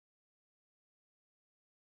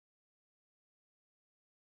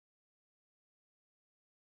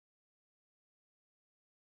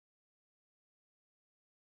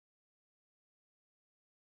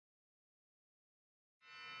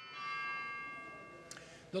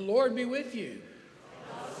The Lord be with you.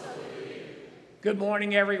 Good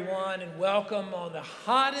morning, everyone, and welcome on the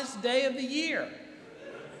hottest day of the year.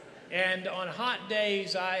 And on hot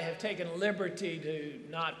days, I have taken liberty to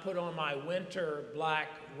not put on my winter black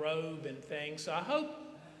robe and things. So I hope,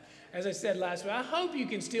 as I said last week, I hope you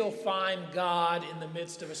can still find God in the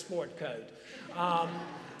midst of a sport coat.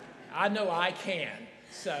 I know I can.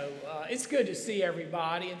 So it's good to see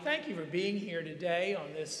everybody, and thank you for being here today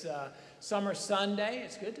on this summer Sunday.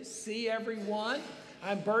 It's good to see everyone.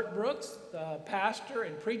 I'm Bert Brooks, the pastor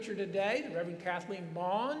and preacher today. The Reverend Kathleen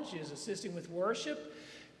Monge is assisting with worship.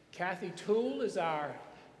 Kathy Toole is our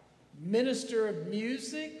minister of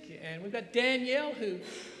music, and we've got Danielle who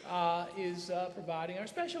is providing our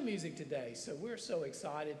special music today. So we're so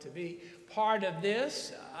excited to be part of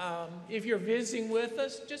this. If you're visiting with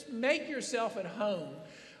us, just make yourself at home.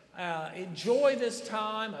 Enjoy this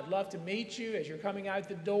time. I'd love to meet you as you're coming out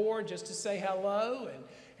the door, just to say hello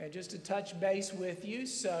and just to touch base with you.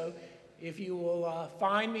 So if you will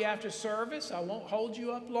find me after service, I won't hold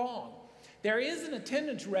you up long. There is an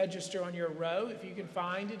attendance register on your row. If you can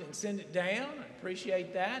find it and send it down, I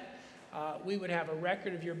appreciate that. We would have a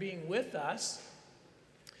record of your being with us.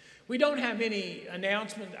 We don't have any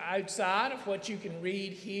announcement outside of what you can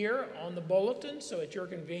read here on the bulletin, so at your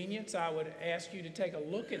convenience, I would ask you to take a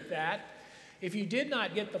look at that. If you did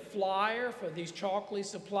not get the flyer for these chalkly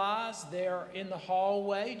supplies, they're in the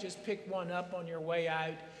hallway. Just pick one up on your way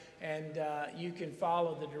out, and you can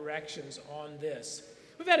follow the directions on this.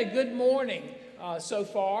 We've had a good morning so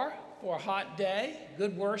far for a hot day.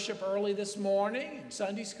 Good worship early this morning in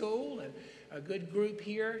Sunday school, and a good group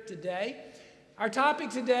here today. Our topic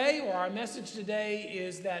today, or our message today,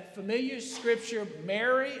 is that familiar scripture,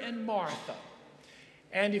 Mary and Martha.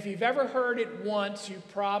 And if you've ever heard it once, you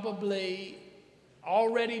probably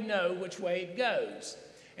already know which way it goes.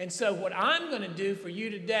 And so what I'm going to do for you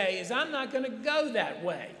today is I'm not going to go that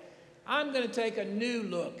way. I'm going to take a new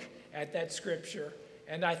look at that scripture.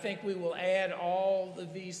 And I think we will add all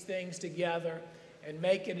of these things together and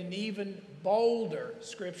make it an even bolder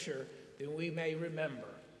scripture than we may remember.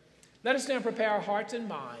 Let us now prepare our hearts and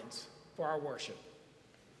minds for our worship.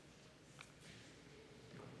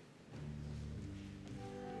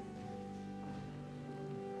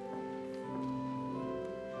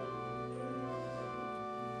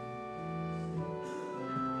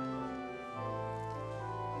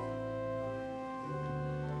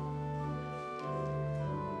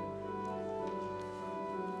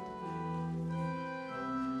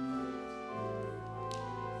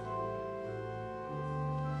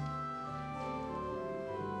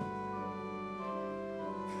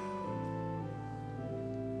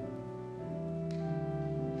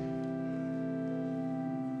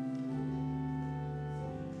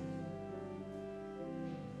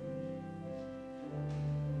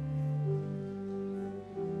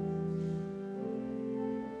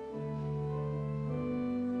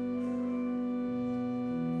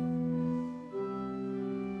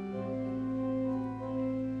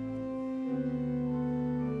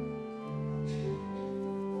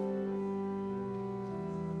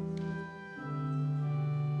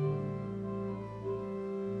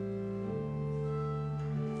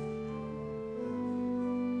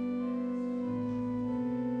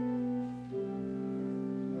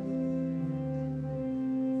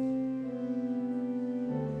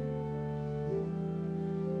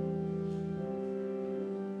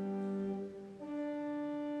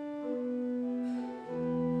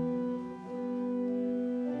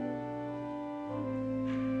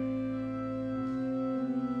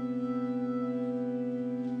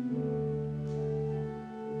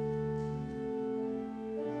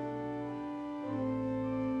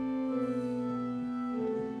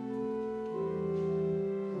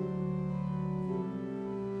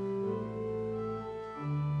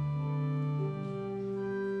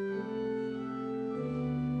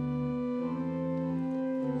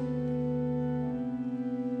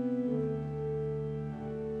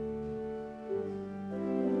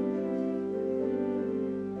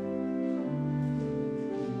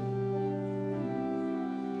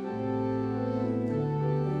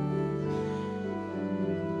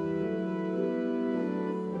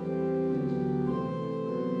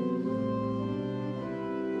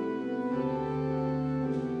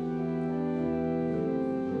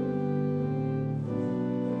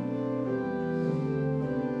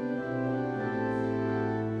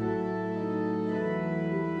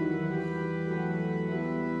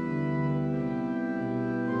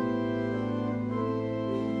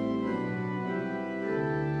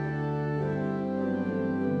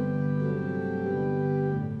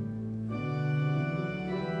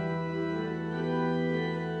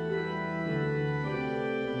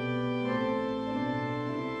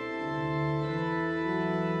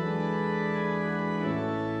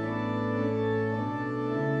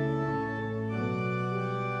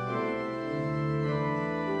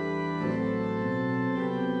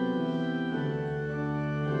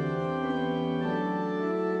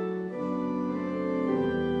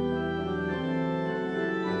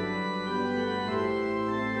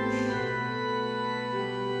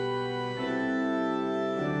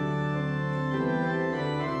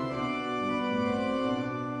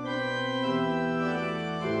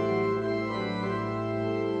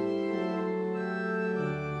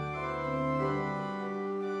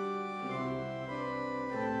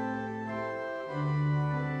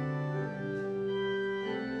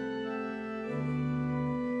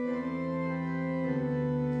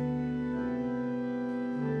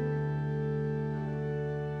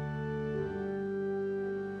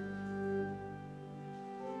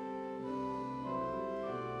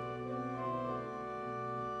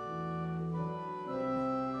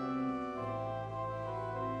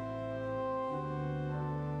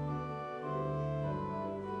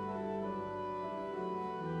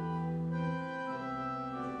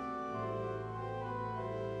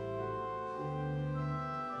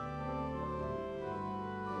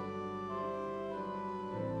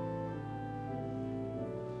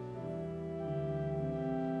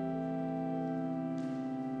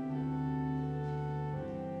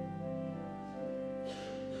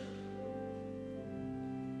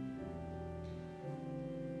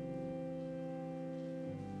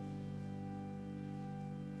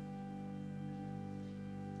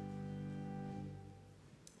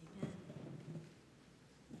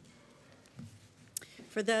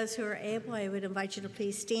 For those who are able, I would invite you to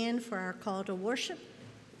please stand for our call to worship.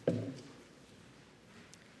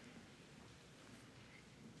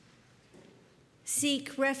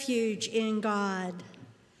 Seek refuge in God.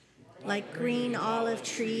 Like green olive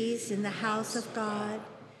trees in the house of God,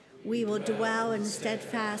 we will dwell in the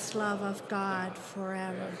steadfast love of God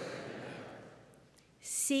forever.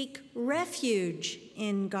 Seek refuge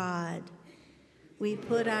in God. We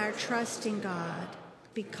put our trust in God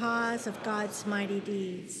because of God's mighty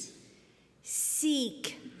deeds.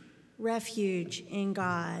 Seek refuge in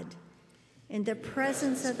God. In the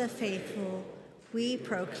presence of the faithful, we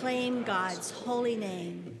proclaim God's holy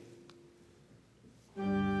name.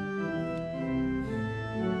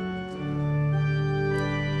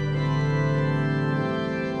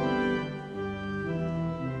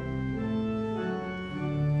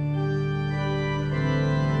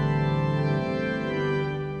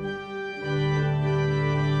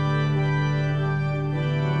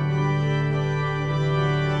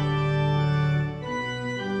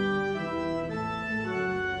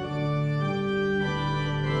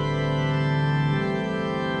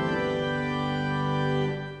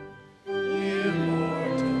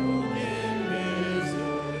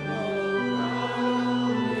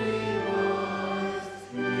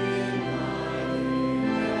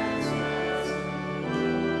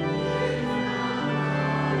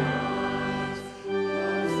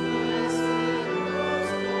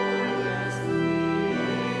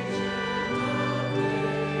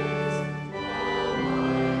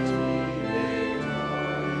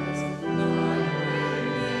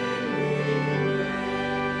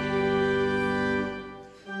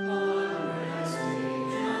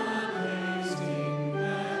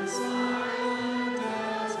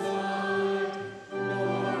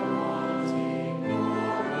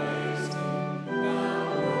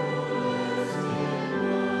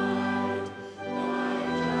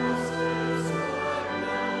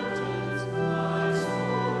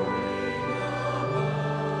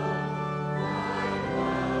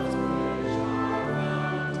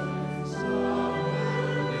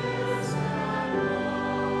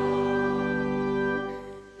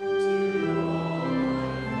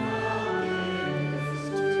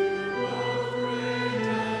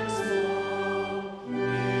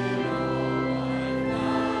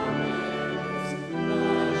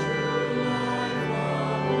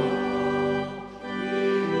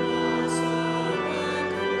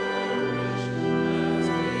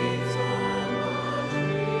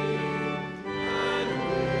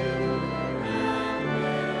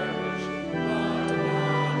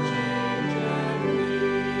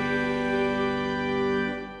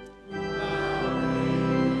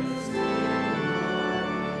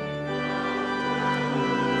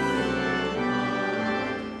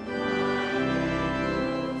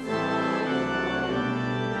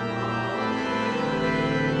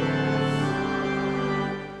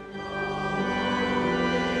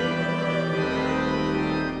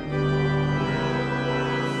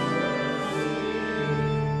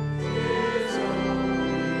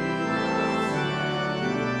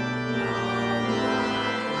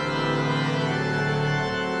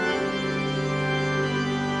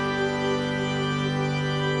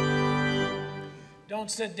 Don't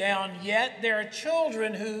sit down yet. There are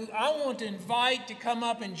children who I want to invite to come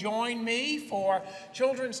up and join me for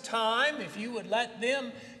children's time, if you would let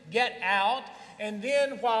them get out. And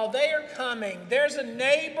then while they are coming, there's a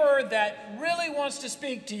neighbor that really wants to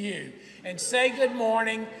speak to you and say good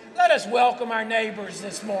morning. Let us welcome our neighbors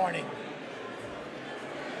this morning.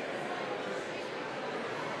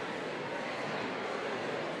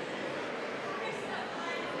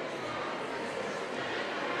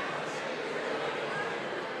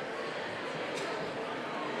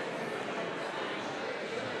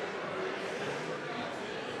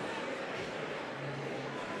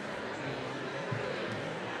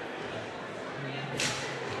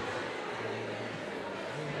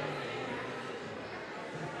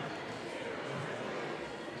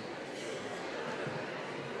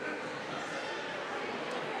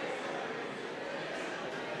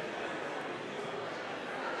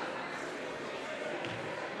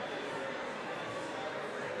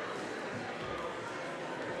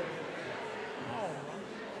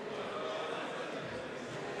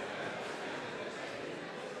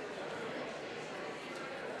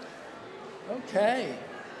 Okay.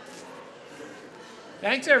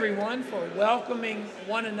 Thanks, everyone, for welcoming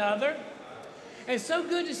one another. And it's so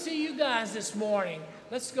good to see you guys this morning.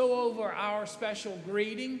 Let's go over our special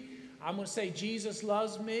greeting. I'm going to say, Jesus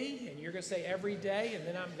loves me, and you're going to say every day, and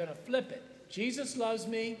then I'm going to flip it. Jesus loves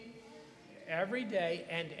me every day,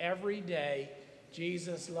 and every day,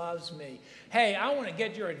 Jesus loves me. Hey, I want to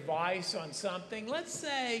get your advice on something. Let's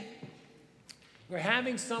say we're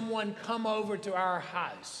having someone come over to our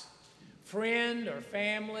house, friend or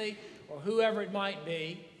family or whoever it might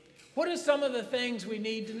be. What are some of the things we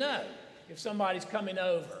need to know if somebody's coming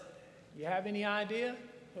over? You have any idea?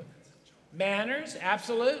 Manners,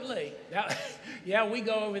 absolutely. Yeah, we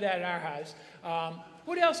go over that at our house.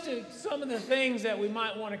 What else do some of the things that we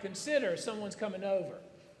might want to consider if someone's coming over?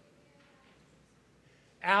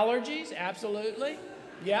 Allergies, absolutely.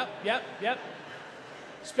 Yep.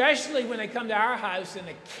 Especially when they come to our house and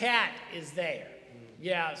the cat is there.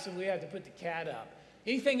 Yeah, so we have to put the cat up.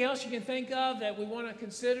 Anything else you can think of that we want to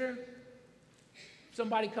consider?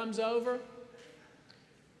 Somebody comes over.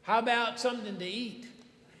 How about something to eat?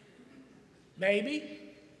 Maybe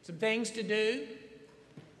some things to do.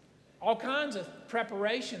 All kinds of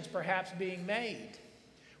preparations perhaps being made.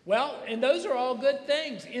 Well, and those are all good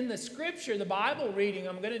things. In the scripture, the Bible reading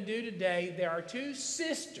I'm going to do today, there are two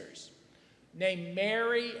sisters named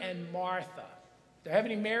Mary and Martha. Do you have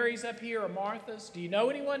any Marys up here or Marthas? Do you know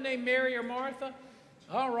anyone named Mary or Martha?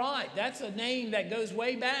 All right, that's a name that goes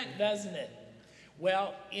way back, doesn't it?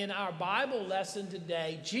 Well, in our Bible lesson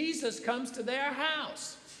today, Jesus comes to their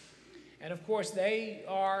house. And of course, they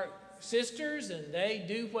are sisters and they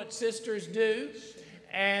do what sisters do.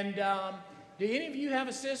 And do any of you have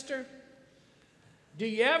a sister? Do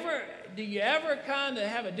you ever kind of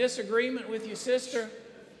have a disagreement with your sister?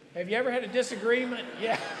 Have you ever had a disagreement?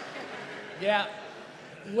 Yeah.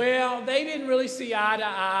 Well, they didn't really see eye to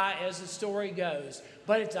eye as the story goes.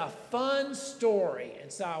 But it's a fun story.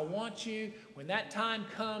 And so I want you, when that time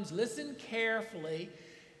comes, listen carefully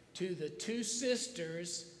to the two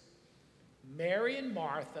sisters, Mary and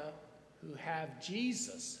Martha, who have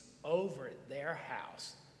Jesus over at their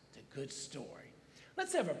house. It's a good story.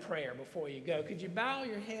 Let's have a prayer before you go. Could you bow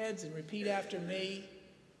your heads and repeat after me?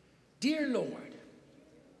 Dear Lord,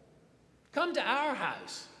 come to our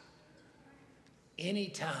house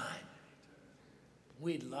anytime.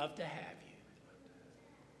 We'd love to have you.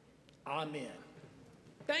 Amen.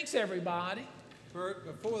 Thanks, everybody. Bert,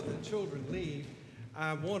 before the children leave,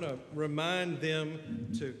 I want to remind them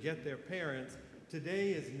to get their parents.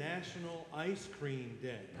 Today is National Ice Cream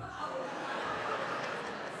Day.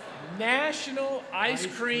 National Ice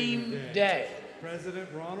Cream Day. President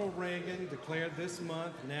Ronald Reagan declared this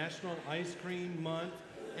month National Ice Cream Month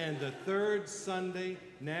and the third Sunday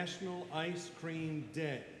National Ice Cream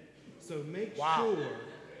Day. So make sure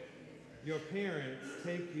your parents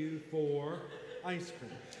take you for ice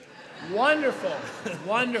cream. Wonderful,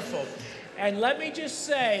 wonderful. And let me just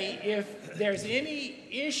say, if there's any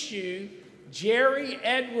issue, Jerry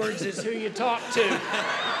Edwards is who you talk to.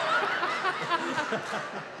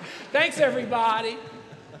 Thanks, everybody.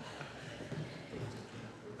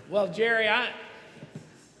 Well, Jerry,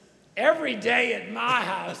 every day at my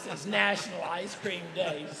house is National Ice Cream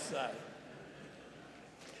Day, so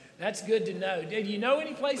that's good to know. Did you know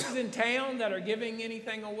any places in town that are giving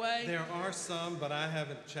anything away? There are some, but I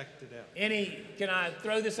haven't checked it out. Can I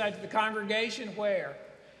throw this out to the congregation? Where?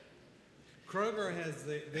 Kroger has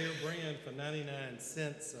their brand for 99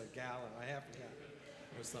 cents a gallon. I have forgotten.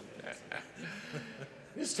 Or something.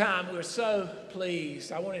 This time we're so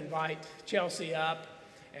pleased. I want to invite Chelsea up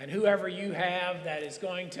and whoever you have that is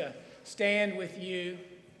going to stand with you.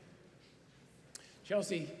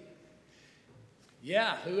 Chelsea,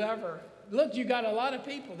 yeah, whoever. Look, you got a lot of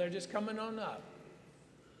people. They're just coming on up.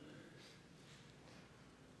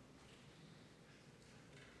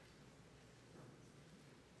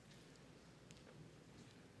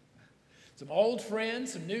 Some old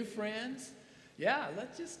friends, some new friends. Yeah,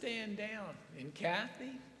 let's just stand down. And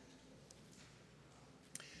Kathy?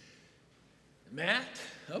 Matt?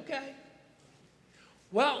 Okay.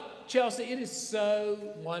 Well, Chelsea, it is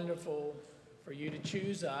so wonderful for you to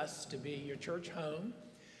choose us to be your church home.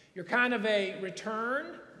 You're kind of a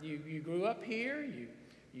return. You grew up here.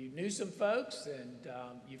 You knew some folks, and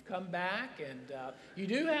you've come back. And you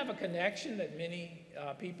do have a connection that many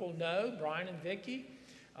people know, Brian and Vicki,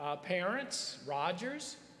 parents,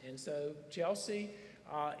 Rogers. And so Chelsea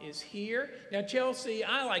is here. Now, Chelsea,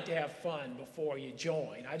 I like to have fun before you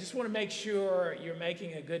join. I just want to make sure you're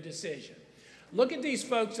making a good decision. Look at these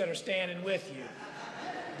folks that are standing with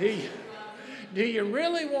you. Do you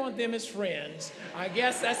really want them as friends? I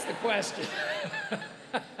guess that's the question.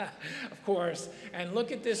 Of course. And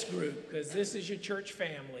look at this group, because this is your church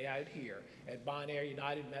family out here at Bon Air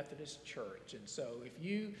United Methodist Church. And so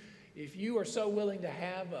if you are so willing to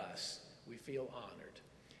have us, we feel honored.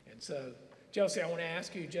 And so, Chelsea, I want to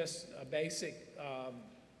ask you just a basic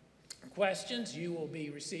questions. You will be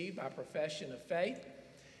received by profession of faith.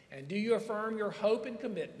 And do you affirm your hope and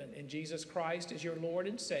commitment in Jesus Christ as your Lord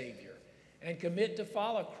and Savior, and commit to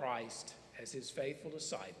follow Christ as his faithful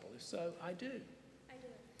disciple? If so, I do. I do.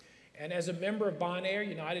 And as a member of Bonaire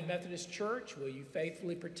United Methodist Church, will you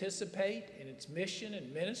faithfully participate in its mission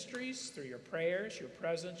and ministries through your prayers, your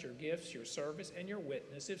presence, your gifts, your service, and your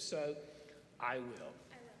witness? If so, I will. I will.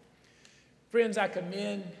 Friends, I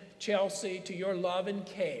commend Chelsea to your love and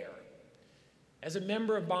care. As a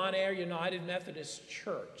member of Bonaire United Methodist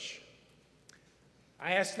Church,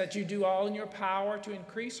 I ask that you do all in your power to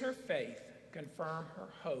increase her faith, confirm her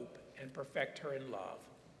hope, and perfect her in love.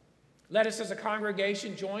 Let us as a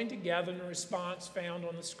congregation join together in the response found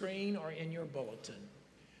on the screen or in your bulletin.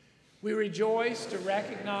 We rejoice to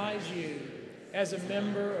recognize you as a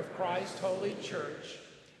member of Christ's Holy Church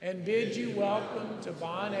and bid you welcome to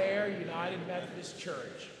Bonaire United Methodist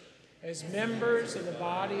Church. As members of the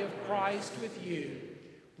body of Christ with you,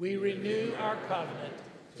 we renew our covenant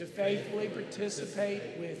to faithfully participate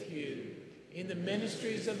with you in the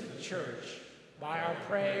ministries of the church by our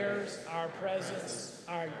prayers, our presence,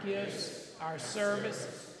 our gifts, our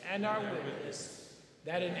service, and our witness,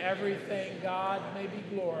 that in everything God may be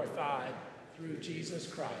glorified through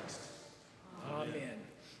Jesus Christ. Amen.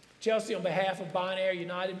 Chelsea, on behalf of Bonaire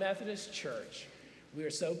United Methodist Church, we are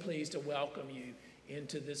so pleased to welcome you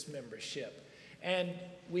into this membership. And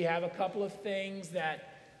we have a couple of things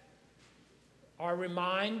that are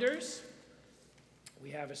reminders. We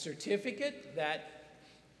have a certificate that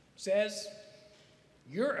says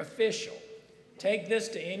you're official. Take this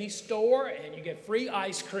to any store and you get free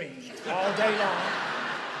ice cream all day long.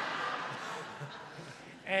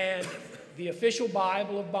 And the official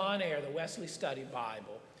Bible of Bonaire, the Wesley Study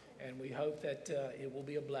Bible. And we hope that it will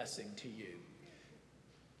be a blessing to you.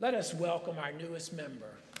 Let us welcome our newest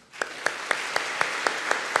member.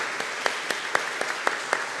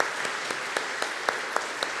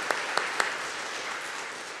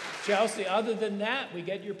 Chelsea, other than that, we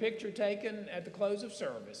get your picture taken at the close of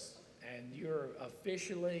service, and you're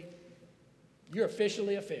officially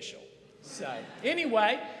official. So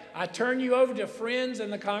anyway, I turn you over to friends in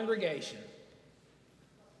the congregation.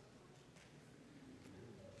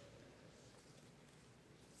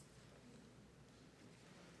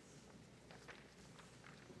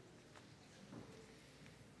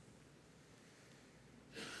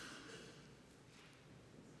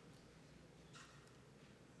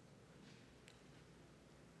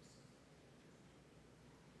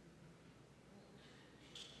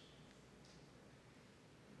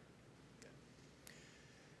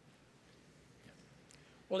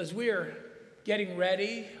 Well, as we are getting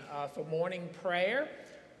ready for morning prayer,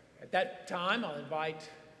 at that time I'll invite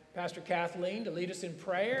Pastor Kathleen to lead us in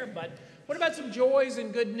prayer. But what about some joys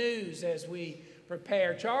and good news as we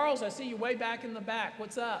prepare? Charles, I see you way back in the back.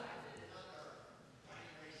 What's up?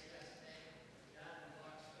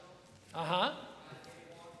 Uh-huh.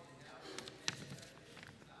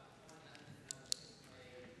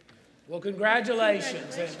 Well,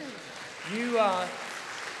 congratulations. And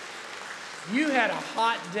you had a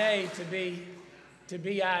hot day to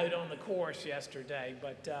be out on the course yesterday.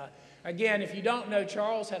 But again, if you don't know,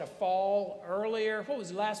 Charles had a fall earlier. What was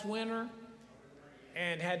it, last winter?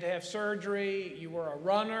 And had to have surgery. You were a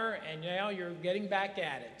runner, and now you're getting back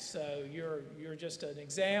at it. So you're just an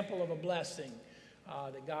example of a blessing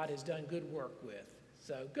that God has done good work with.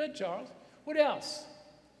 So good, Charles. What else?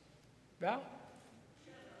 Val?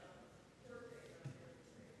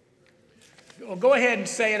 Well, go ahead and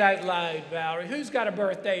say it out loud, Valerie. Who's got a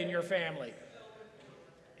birthday in your family?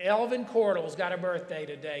 Elvin Cordell's got a birthday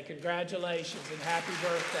today. Congratulations and happy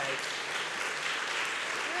birthday.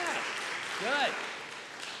 Yeah,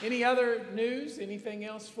 good. Any other news? Anything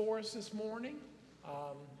else for us this morning?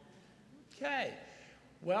 Okay.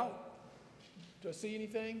 Well, do I see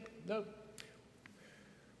anything? No.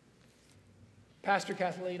 Pastor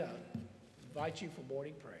Kathleen, I invite you for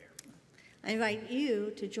morning prayer. I invite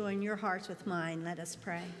you to join your hearts with mine. Let us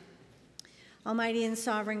pray. Almighty and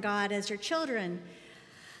sovereign God, as your children,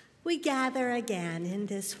 we gather again in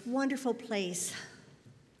this wonderful place,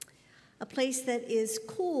 a place that is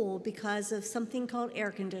cool because of something called air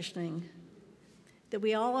conditioning that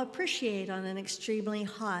we all appreciate on an extremely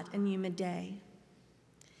hot and humid day.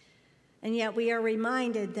 And yet we are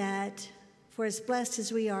reminded that for as blessed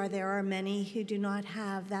as we are, there are many who do not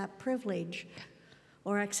have that privilege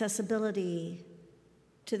or accessibility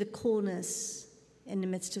to the coolness in the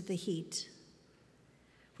midst of the heat.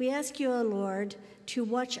 We ask you, O Lord, to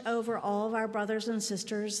watch over all of our brothers and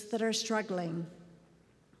sisters that are struggling,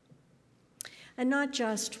 and not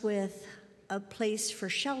just with a place for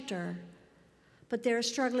shelter, but they're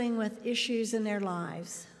struggling with issues in their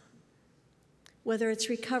lives. whether it's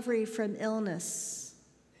recovery from illness,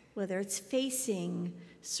 whether it's facing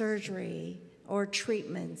surgery or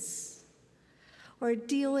treatments, or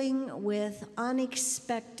dealing with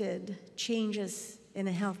unexpected changes in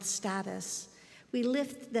a health status. We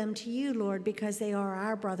lift them to you, Lord, because they are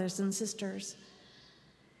our brothers and sisters.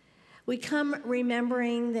 We come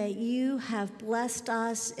remembering that you have blessed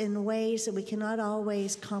us in ways that we cannot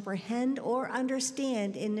always comprehend or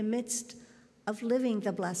understand in the midst of living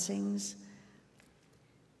the blessings.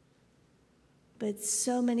 But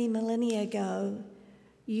so many millennia ago,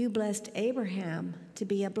 you blessed Abraham to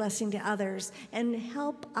be a blessing to others, and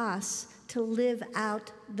help us to live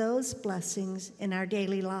out those blessings in our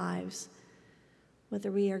daily lives. Whether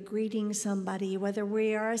we are greeting somebody, whether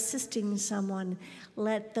we are assisting someone,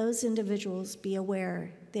 let those individuals be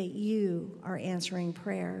aware that you are answering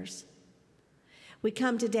prayers. We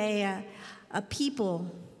come today a people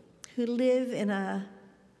who live in a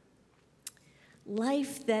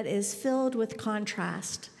life that is filled with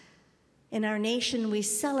contrast. In our nation, we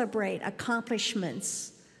celebrate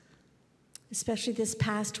accomplishments, especially this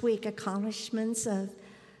past week, accomplishments of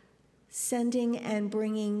sending and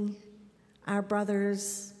bringing our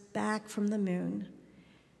brothers back from the moon.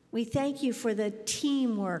 We thank you for the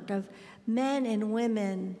teamwork of men and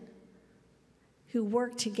women who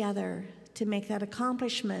work together to make that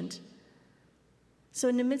accomplishment. So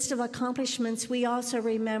in the midst of accomplishments, we also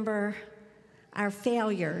remember our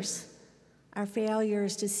failures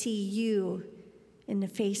to see you in the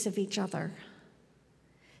face of each other,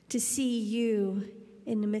 to see you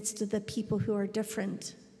in the midst of the people who are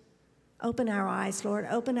different. Open our eyes, Lord,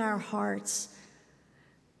 open our hearts,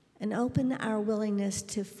 and open our willingness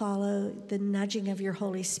to follow the nudging of your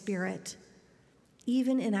Holy Spirit,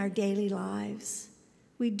 even in our daily lives.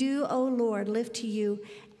 We do, O Lord, lift to you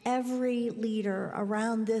every leader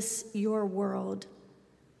around this, your world,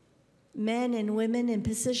 men and women in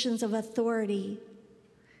positions of authority,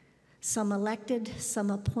 some elected,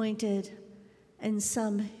 some appointed, and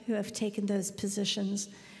some who have taken those positions.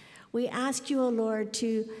 We ask you, O Lord,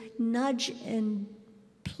 to nudge and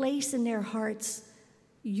place in their hearts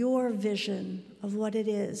your vision of what it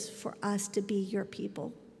is for us to be your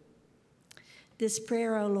people. This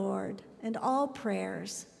prayer, O Lord, and all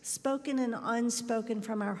prayers, spoken and unspoken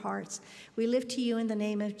from our hearts, we lift to you in the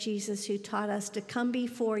name of Jesus, who taught us to come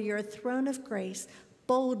before your throne of grace,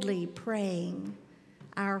 boldly praying,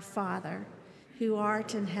 Our Father, who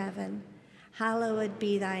art in heaven, hallowed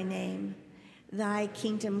be thy name. Thy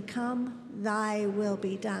kingdom come, thy will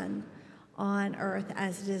be done, on earth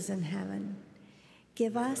as it is in heaven.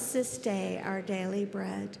 Give us this day our daily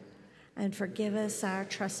bread, and forgive us our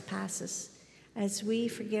trespasses, as we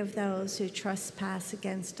forgive those who trespass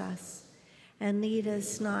against us. And lead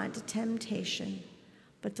us not into temptation,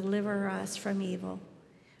 but deliver us from evil.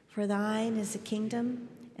 For thine is the kingdom,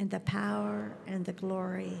 and the power, and the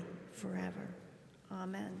glory forever.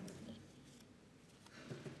 Amen.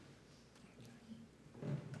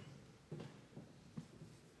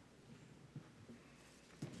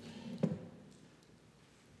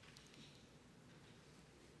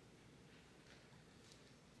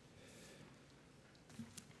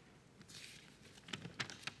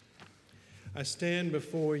 I stand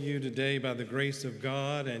before you today by the grace of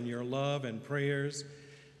God and your love and prayers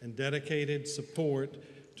and dedicated support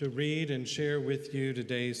to read and share with you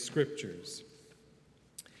today's scriptures.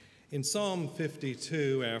 In Psalm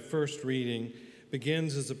 52, our first reading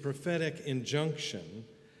begins as a prophetic injunction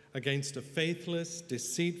against a faithless,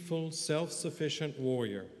 deceitful, self-sufficient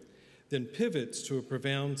warrior, then pivots to a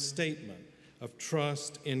profound statement of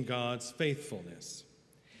trust in God's faithfulness.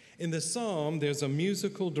 In the psalm, there's a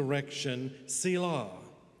musical direction, Selah,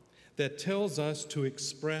 that tells us to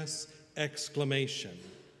express exclamation.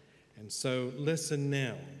 And so listen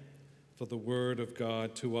now for the word of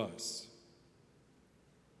God to us.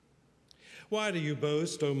 Why do you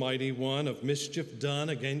boast, O mighty one, of mischief done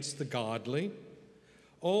against the godly?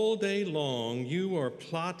 All day long you are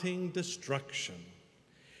plotting destruction.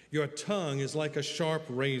 Your tongue is like a sharp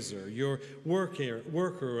razor, your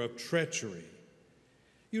worker of treachery.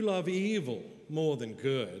 You love evil more than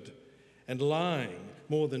good, and lying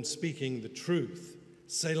more than speaking the truth.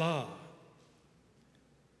 Selah.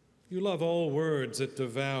 You love all words that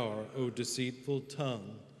devour, O deceitful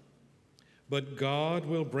tongue. But God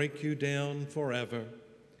will break you down forever.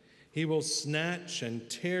 He will snatch and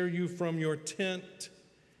tear you from your tent.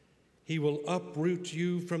 He will uproot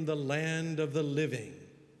you from the land of the living.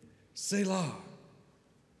 Selah.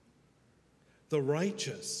 The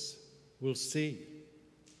righteous will see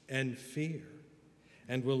and fear,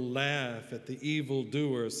 and will laugh at the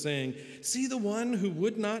evildoer, saying, See the one who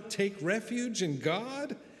would not take refuge in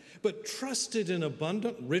God, but trusted in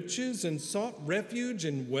abundant riches and sought refuge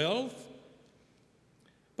in wealth.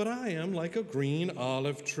 But I am like a green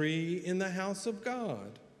olive tree in the house of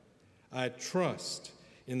God. I trust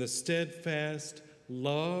in the steadfast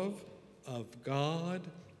love of God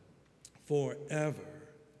forever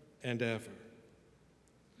and ever.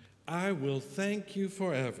 I will thank you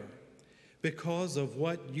forever because of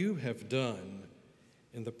what you have done.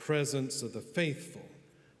 In the presence of the faithful,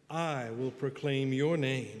 I will proclaim your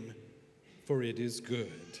name, for it is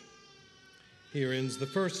good. Here ends the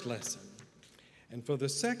first lesson. And for the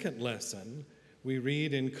second lesson, we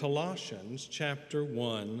read in Colossians chapter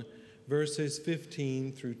 1, verses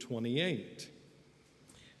 15 through 28.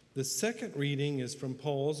 The second reading is from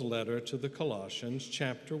Paul's letter to the Colossians,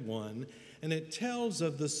 chapter 1, and it tells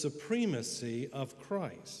of the supremacy of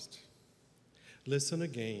Christ. Listen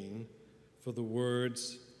again for the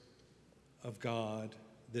words of God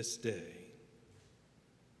this day.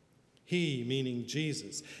 He, meaning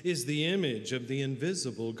Jesus, is the image of the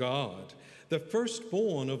invisible God, the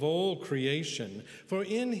firstborn of all creation. For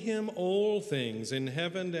in him all things in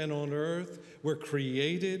heaven and on earth were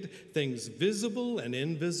created, things visible and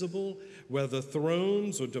invisible, whether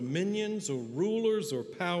thrones or dominions or rulers or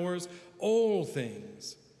powers, all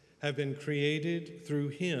things have been created through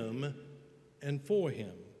him and for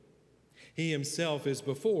him. He himself is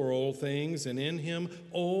before all things, and in him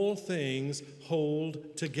all things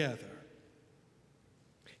hold together.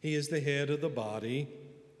 He is the head of the body,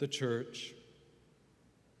 the church.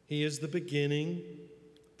 He is the beginning,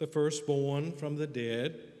 the firstborn from the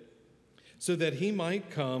dead, so that he might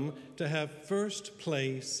come to have first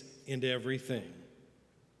place in everything.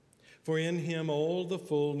 For in him all the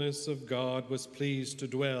fullness of God was pleased to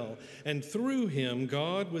dwell, and through him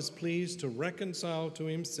God was pleased to reconcile to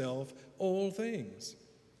himself all things,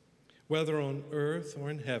 whether on earth or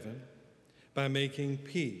in heaven, by making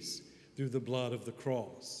peace through the blood of the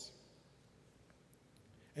cross.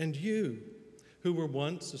 And you, who were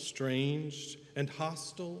once estranged and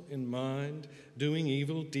hostile in mind, doing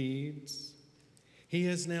evil deeds, he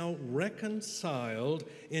has now reconciled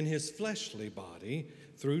in his fleshly body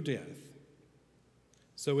through death,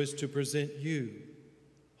 so as to present you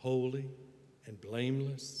holy and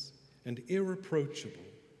blameless and irreproachable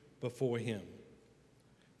before him,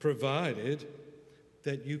 provided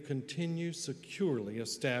that you continue securely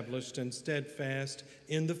established and steadfast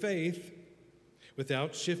in the faith,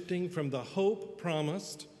 without shifting from the hope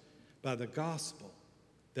promised by the gospel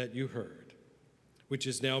that you heard, which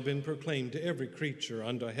has now been proclaimed to every creature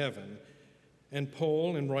under heaven. And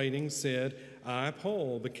Paul, in writing, said, I,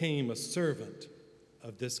 Paul, became a servant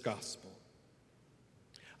of this gospel.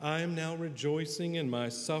 I am now rejoicing in my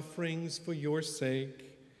sufferings for your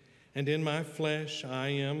sake, and in my flesh I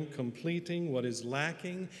am completing what is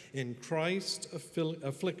lacking in Christ's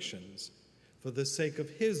afflictions for the sake of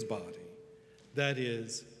his body, that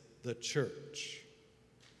is, the church.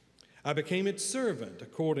 I became its servant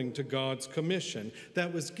according to God's commission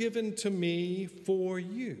that was given to me for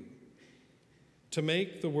you, to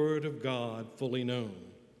make the word of God fully known,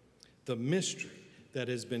 the mystery that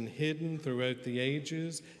has been hidden throughout the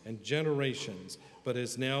ages and generations, but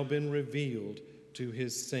has now been revealed to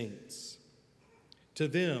his saints. To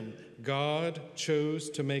them, God chose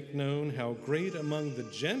to make known how great among the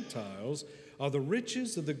Gentiles are the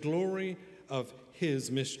riches of the glory of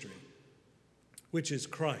his mystery, which is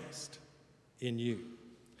Christ in you,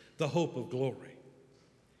 the hope of glory.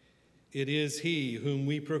 It is he whom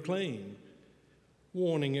we proclaim,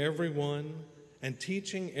 warning everyone and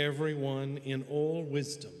teaching everyone in all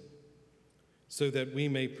wisdom, so that we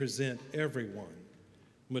may present everyone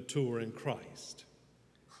mature in Christ.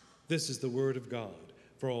 This is the word of God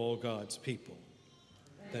for all God's people.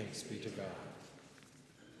 Thanks be to God.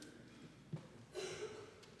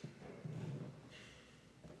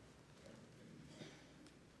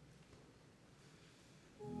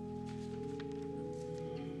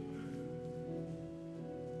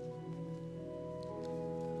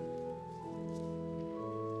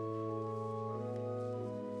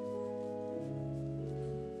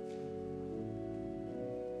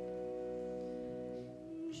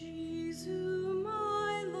 Jesus,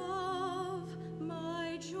 my love,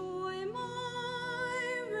 my joy, my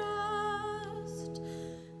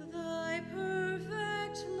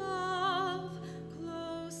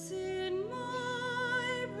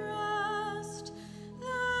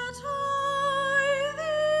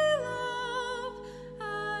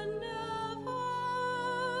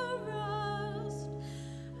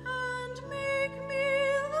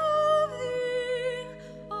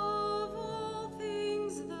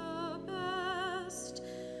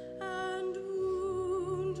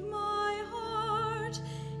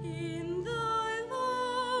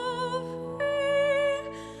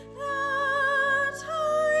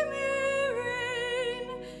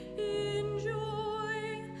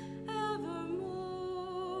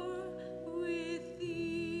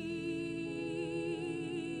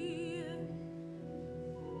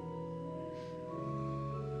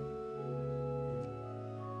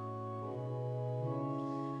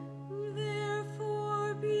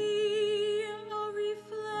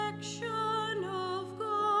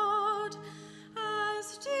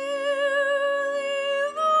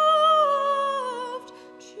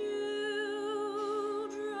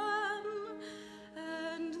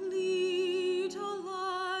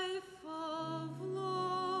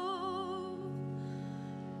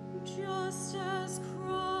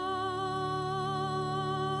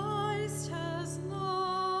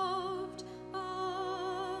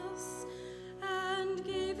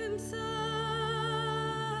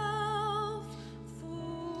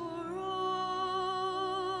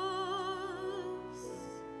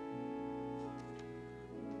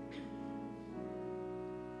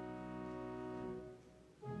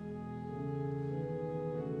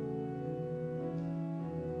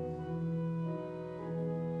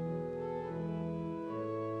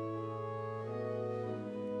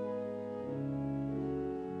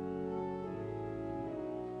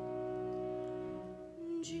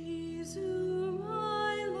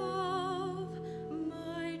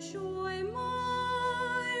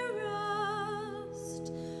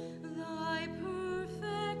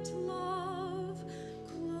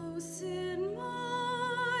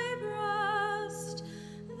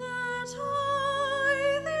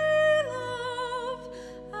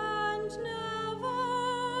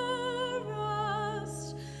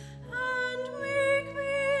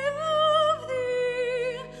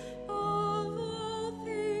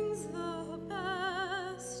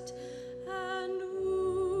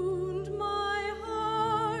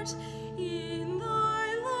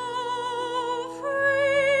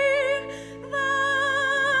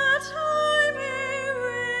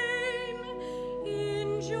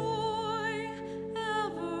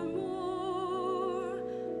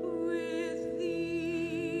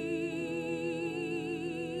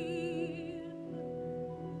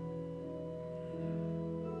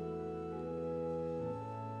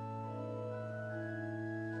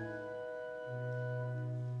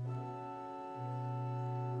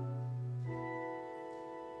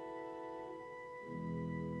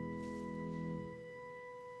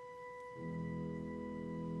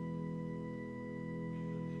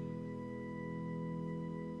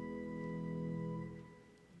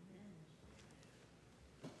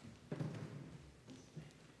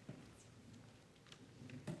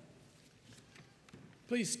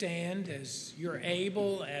Please stand as you're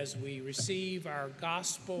able as we receive our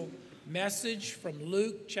gospel message from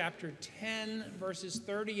Luke chapter 10, verses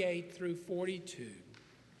 38 through 42.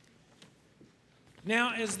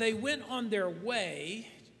 Now, as they went on their way,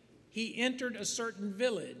 he entered a certain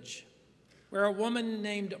village where a woman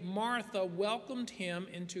named Martha welcomed him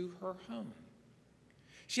into her home.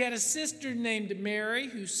 She had a sister named Mary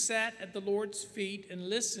who sat at the Lord's feet and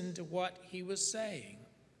listened to what he was saying.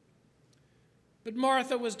 But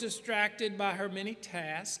Martha was distracted by her many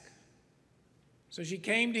tasks. So she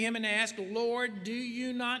came to him and asked, "Lord, do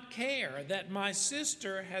you not care that my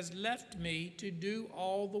sister has left me to do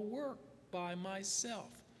all the work by myself?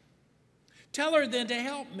 Tell her then to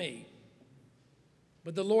help me."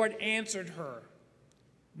 But the Lord answered her,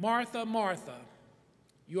 "Martha, Martha,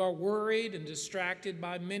 you are worried and distracted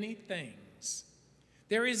by many things.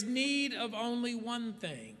 There is need of only one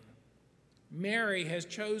thing. Mary has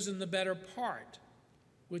chosen the better part,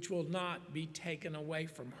 which will not be taken away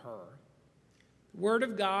from her." Word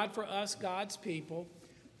of God for us, God's people.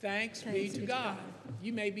 Thanks be to God.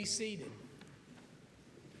 You may be seated.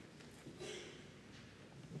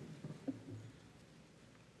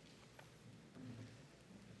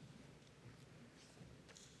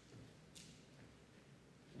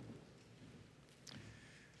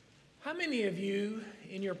 How many of you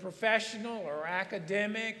in your professional or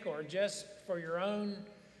academic or just for your own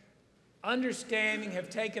understanding have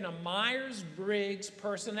taken a Myers-Briggs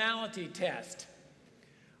personality test?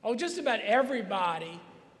 Oh, just about everybody.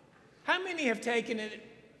 How many have taken it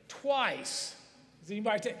twice? Has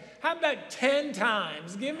anybody how about 10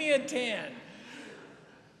 times? Give me a 10.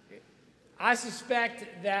 I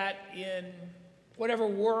suspect that in whatever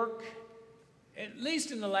work, at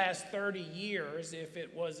least in the last 30 years, if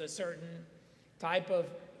it was a certain type of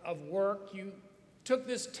work, you took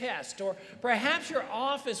this test. Or perhaps your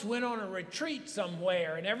office went on a retreat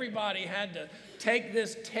somewhere and everybody had to take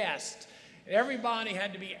this test. Everybody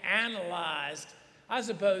had to be analyzed. I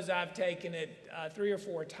suppose I've taken it 3 or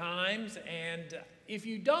 4 times. And if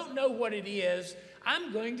you don't know what it is,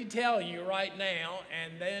 I'm going to tell you right now,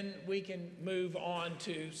 and then we can move on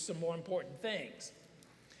to some more important things.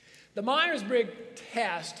 The Myers-Briggs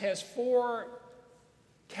test has 4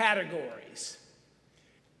 categories.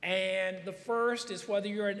 And the first is whether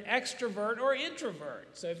you're an extrovert or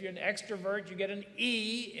introvert. So if you're an extrovert, you get an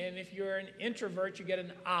E, and if you're an introvert, you get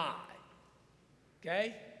an I.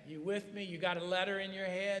 Okay? You with me? You got a letter in your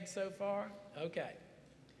head so far? Okay.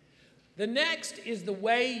 The next is the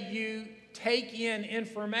way you take in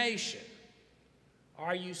information.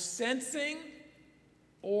 Are you sensing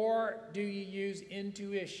or do you use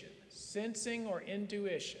intuition? Sensing or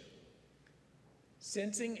intuition?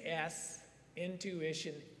 Sensing, S.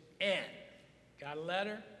 Intuition, N. Got a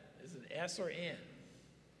letter? Is it S or N?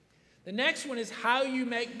 The next one is how you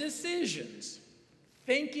make decisions.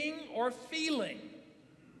 Thinking or feeling.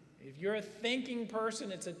 If you're a thinking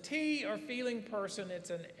person, it's a T, or feeling person, it's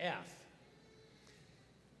an F.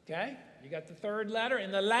 Okay? You got the third letter.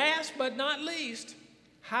 And the last but not least,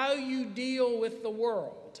 how you deal with the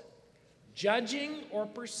world. Judging or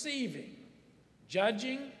perceiving.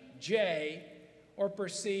 Judging, J, or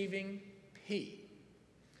perceiving, P.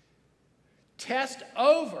 Test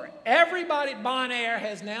over. Everybody at Bon Air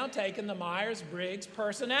has now taken the Myers-Briggs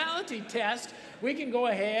personality test. We can go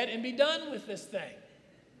ahead and be done with this thing.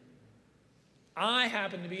 I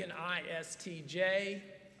happen to be an ISTJ.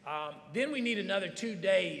 Then we need another 2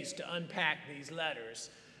 days to unpack these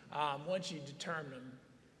letters once you determine them.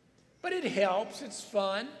 But it helps. It's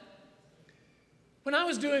fun. When I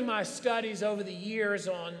was doing my studies over the years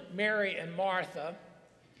on Mary and Martha,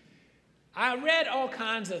 I read all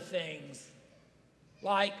kinds of things.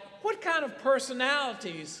 Like, what kind of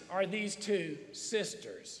personalities are these two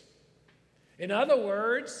sisters? In other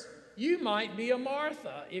words, you might be a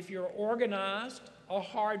Martha if you're organized, a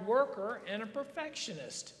hard worker, and a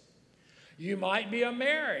perfectionist. You might be a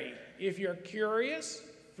Mary if you're curious,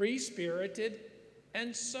 free-spirited,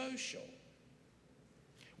 and social.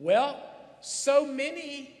 Well, so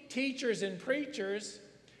many teachers and preachers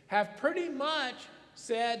have pretty much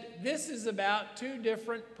said this is about two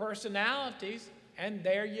different personalities, and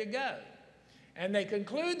there you go. And they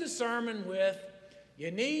conclude the sermon with, you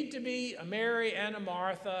need to be a Mary and a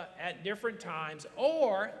Martha at different times,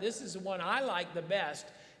 or, this is the one I like the best,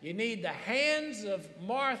 you need the hands of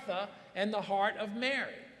Martha and the heart of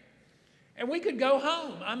Mary. And we could go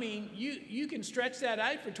home. I mean, you can stretch that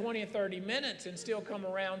out for 20 or 30 minutes and still come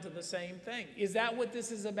around to the same thing. Is that what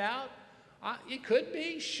this is about? It could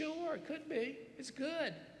be, sure, it could be. It's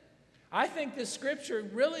good. I think this scripture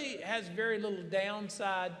really has very little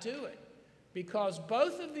downside to it because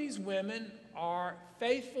both of these women are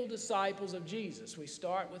faithful disciples of Jesus. We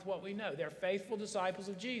start with what we know. They're faithful disciples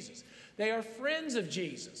of Jesus. They are friends of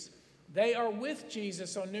Jesus. They are with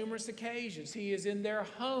Jesus on numerous occasions. He is in their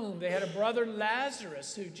home. They had a brother,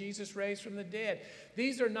 Lazarus, who Jesus raised from the dead.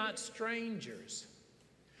 These are not strangers.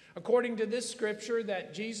 According to this scripture,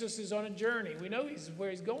 that Jesus is on a journey. We know where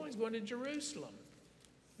he's going. He's going to Jerusalem.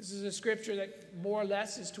 This is a scripture that more or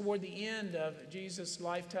less is toward the end of Jesus'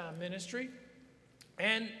 lifetime ministry.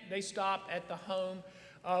 And they stop at the home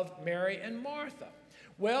of Mary and Martha.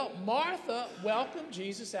 Well, Martha welcomed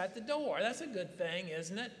Jesus at the door. That's a good thing,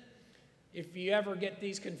 isn't it? If you ever get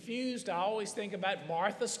these confused, I always think about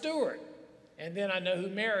Martha Stewart. And then I know who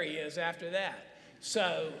Mary is after that.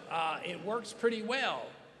 So it works pretty well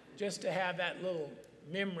just to have that little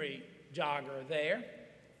memory jogger there.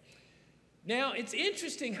 Now, it's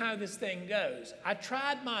interesting how this thing goes. I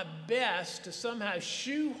tried my best to somehow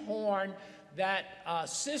shoehorn that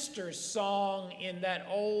Sisters song in that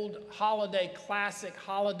old holiday classic,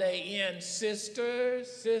 Holiday Inn, Sisters,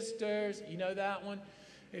 Sisters. You know that one?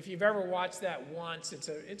 If you've ever watched that once,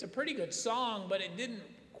 it's a pretty good song, but it didn't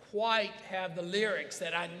quite have the lyrics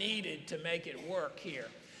that I needed to make it work here.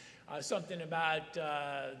 Something about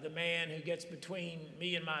the man who gets between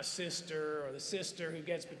me and my sister, or the sister who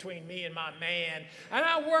gets between me and my man. And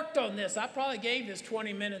I worked on this. I probably gave this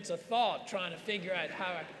 20 minutes of thought trying to figure out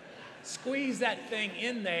how I could squeeze that thing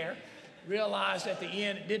in there. Realized at the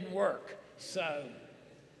end it didn't work. So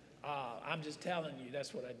I'm just telling you,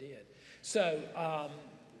 that's what I did. So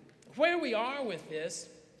where we are with this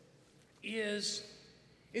is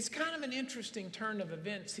it's kind of an interesting turn of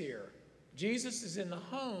events here. Jesus is in the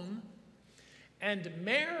home, and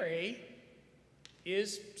Mary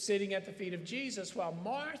is sitting at the feet of Jesus while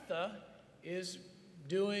Martha is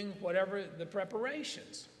doing whatever the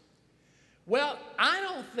preparations. Well, I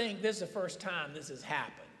don't think this is the first time this has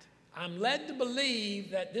happened. I'm led to believe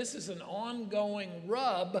that this is an ongoing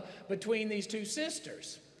rub between these two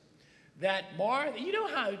sisters. That Martha, you know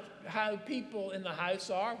how people in the house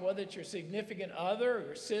are, whether it's your significant other, or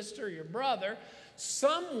your sister, or your brother,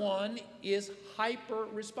 someone is hyper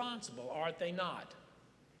responsible, aren't they not?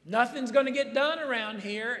 Nothing's going to get done around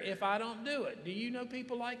here if I don't do it. Do you know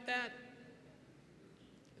people like that?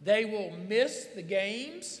 They will miss the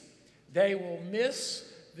games. They will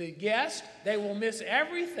miss the guest. They will miss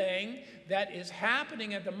everything that is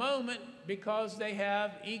happening at the moment because they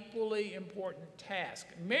have equally important tasks.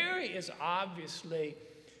 Mary is obviously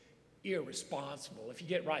irresponsible if you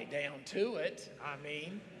get right down to it. I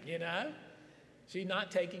mean, you know, she's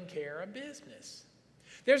not taking care of business.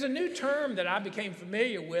 There's a new term that I became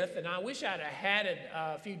familiar with, and I wish I'd have had it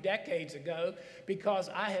a few decades ago, because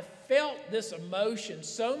I have felt this emotion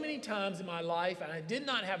so many times in my life, and I did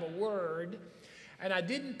not have a word, and I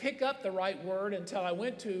didn't pick up the right word until I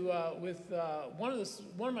went to with one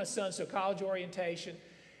of my sons to a college orientation,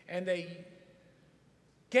 and they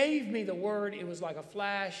gave me the word. It was like a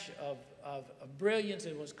flash of brilliance.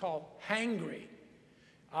 It was called hangry.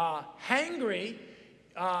 Hangry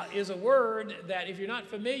is a word that, if you're not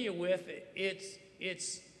familiar with,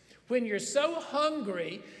 it's when you're so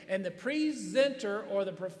hungry and the presenter or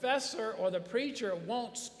the professor or the preacher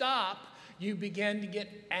won't stop, you begin to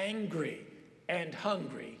get angry and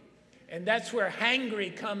hungry. And that's where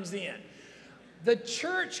hangry comes in. The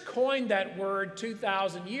church coined that word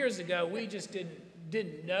 2,000 years ago. We just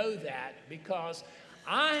didn't know that, because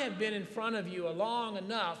I have been in front of you long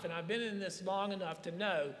enough, and I've been in this long enough to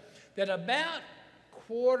know that about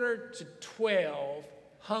 11:45,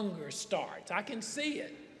 hunger starts. I can see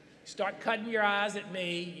it. You start cutting your eyes at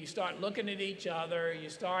me. You start looking at each other. You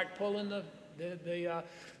start pulling the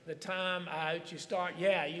time out. You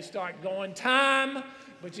start going time,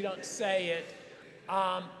 but you don't say it.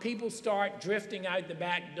 People start drifting out the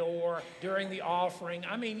back door during the offering.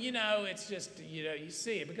 I mean, it's just, you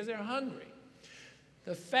see it because they're hungry.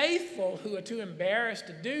 The faithful who are too embarrassed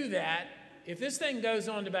to do that, if this thing goes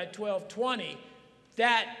on to about 12:20,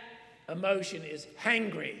 that emotion is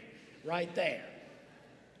hangry right there.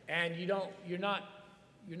 And you don't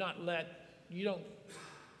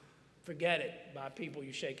forget it by people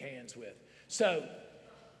you shake hands with. So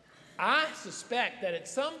I suspect that at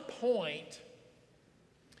some point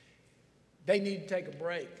they need to take a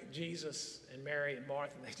break. Jesus and Mary and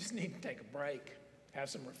Martha, they just need to take a break, have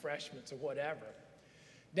some refreshments or whatever.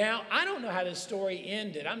 Now, I don't know how this story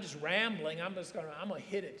ended. I'm just rambling. I'm going to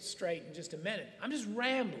hit it straight in just a minute. I'm just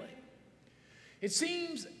rambling. It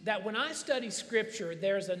seems that when I study Scripture,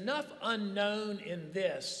 there's enough unknown in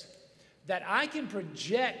this that I can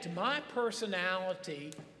project my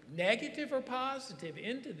personality, negative or positive,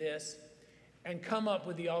 into this and come up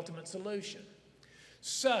with the ultimate solution.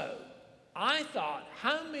 So I thought,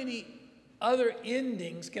 how many other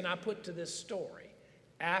endings can I put to this story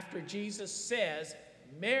after Jesus says,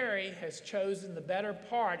 Mary has chosen the better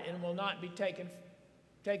part and will not be taken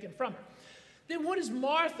from her? Then what does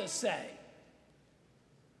Martha say?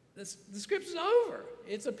 The scripture's over.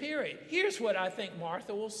 It's a period. Here's what I think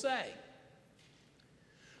Martha will say.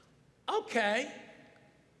 Okay,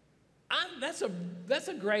 that's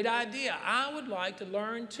a great idea. I would like to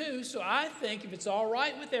learn too, so I think if it's all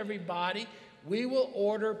right with everybody, we will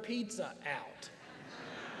order pizza out.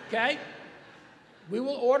 Okay? We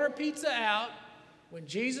will order pizza out. When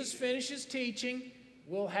Jesus finishes teaching,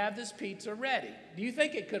 we'll have this pizza ready. Do you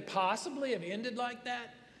think it could possibly have ended like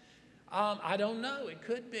that? I don't know. It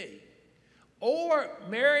could be. Or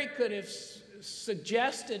Mary could have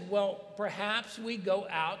suggested, well, perhaps we go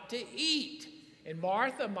out to eat. And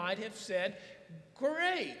Martha might have said,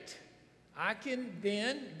 great, I can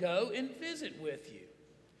then go and visit with you.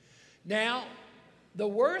 Now, the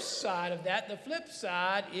worst side of that, the flip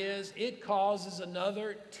side, is it causes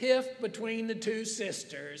another tiff between the two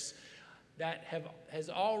sisters that has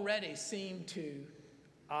already seemed to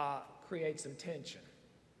create some tension.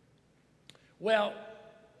 Well,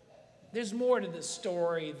 there's more to this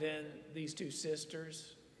story than these two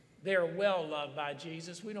sisters. They are well loved by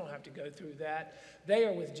Jesus. We don't have to go through that. They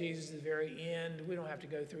are with Jesus at the very end. We don't have to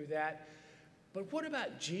go through that. But what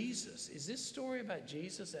about Jesus? Is this story about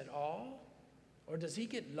Jesus at all? Or does he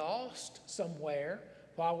get lost somewhere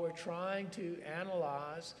while we're trying to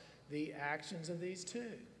analyze the actions of these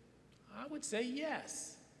two? I would say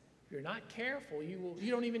yes. If you're not careful,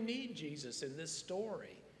 you don't even need Jesus in this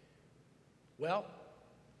story. Well,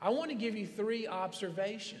 I want to give you 3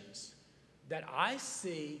 observations that I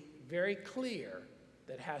see very clear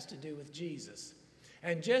that has to do with Jesus.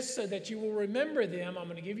 And just so that you will remember them, I'm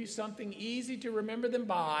going to give you something easy to remember them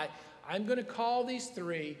by. I'm going to call these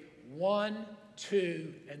 3 1,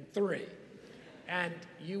 2, and 3. And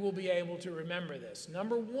you will be able to remember this.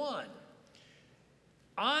 Number 1,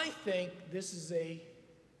 I think this is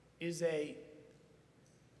a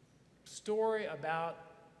story about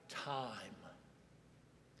time.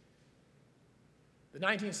 The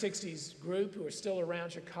 1960s group, who are still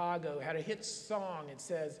around Chicago, had a hit song. It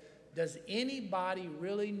says, does anybody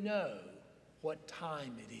really know what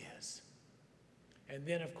time it is? And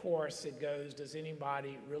then, of course, it goes, does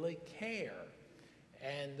anybody really care?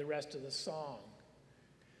 And the rest of the song.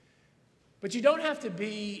 But you don't have to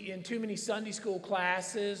be in too many Sunday school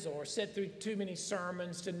classes or sit through too many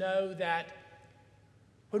sermons to know that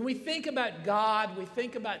when we think about God, we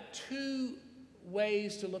think about 2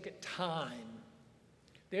 ways to look at time.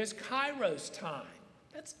 There's Kairos time.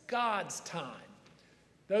 That's God's time.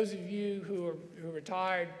 Those of you who are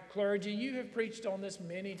retired clergy, you have preached on this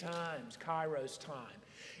many times, Kairos time.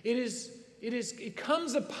 It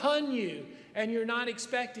comes upon you, and you're not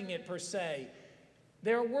expecting it per se.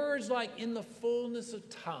 There are words like in the fullness of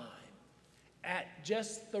time, at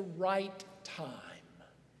just the right time.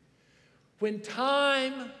 When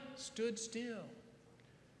time stood still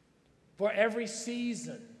for every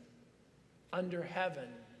season under heaven.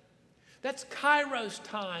 That's Kairos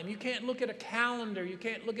time. You can't look at a calendar. You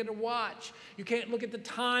can't look at a watch. You can't look at the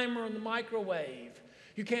timer on the microwave.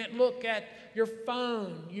 You can't look at your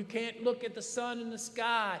phone. You can't look at the sun in the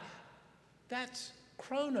sky. That's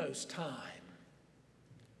Chronos time.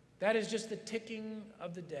 That is just the ticking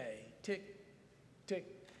of the day. Tick, tick,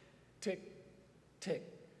 tick, tick.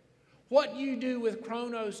 What you do with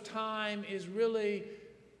Chronos time is really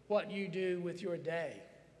what you do with your day.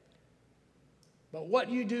 But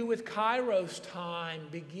what you do with Kairos time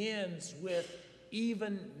begins with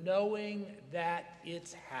even knowing that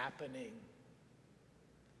it's happening.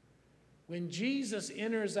 When Jesus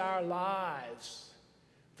enters our lives,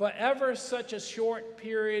 for ever such a short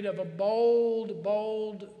period of a bold,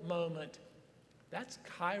 bold moment, that's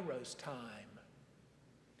Kairos time.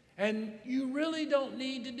 And you really don't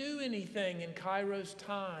need to do anything in Kairos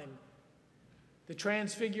time. The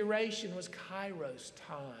Transfiguration was Kairos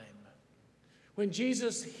time. When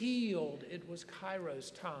Jesus healed, it was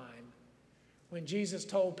Kairos time. When Jesus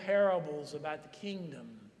told parables about the kingdom,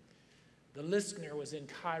 the listener was in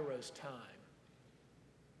Kairos time.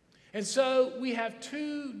 And so we have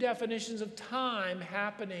two definitions of time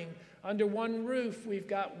happening under one roof. We've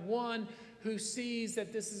got one who sees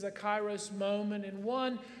that this is a Kairos moment and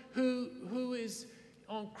one who is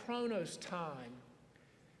on Chronos time.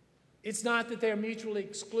 It's not that they're mutually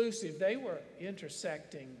exclusive. They were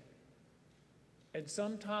intersecting. And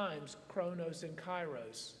sometimes Chronos and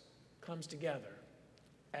Kairos comes together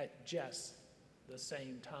at just the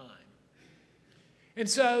same time. And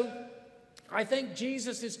so I think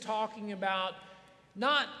Jesus is talking about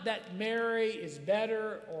not that Mary is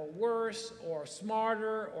better or worse or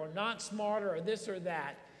smarter or not smarter or this or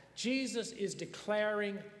that. Jesus is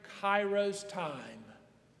declaring Kairos time.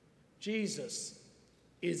 Jesus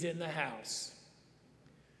is in the house.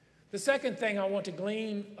 The second thing I want to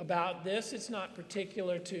glean about this, it's not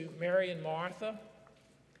particular to Mary and Martha,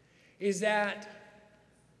 is that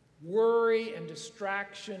worry and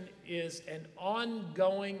distraction is an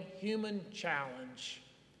ongoing human challenge,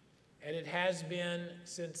 and it has been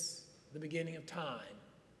since the beginning of time.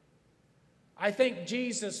 I think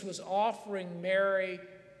Jesus was offering Mary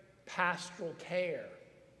pastoral care.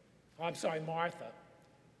 Martha.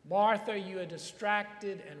 Martha, you are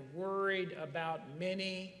distracted and worried about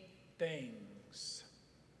many things.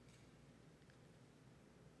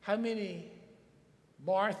 How many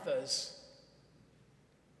Marthas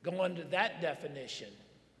go under that definition?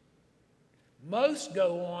 Most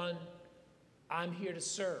go on, I'm here to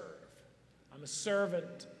serve. I'm a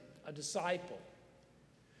servant, a disciple.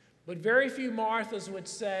 But very few Marthas would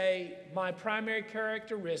say, my primary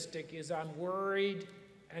characteristic is I'm worried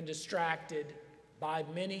and distracted by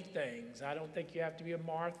many things. I don't think you have to be a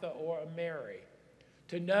Martha or a Mary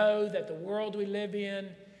to know that the world we live in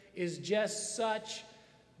is just such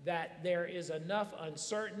that there is enough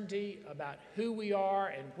uncertainty about who we are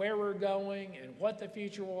and where we're going and what the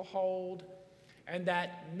future will hold, and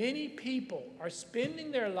that many people are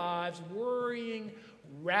spending their lives worrying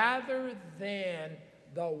rather than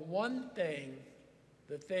the one thing,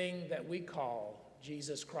 the thing that we call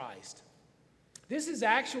Jesus Christ. This is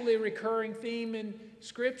actually a recurring theme in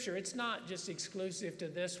Scripture. It's not just exclusive to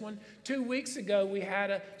this one. 2 weeks ago, we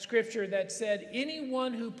had a scripture that said,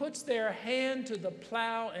 anyone who puts their hand to the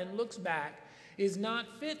plow and looks back is not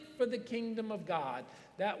fit for the kingdom of God.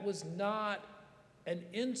 That was not an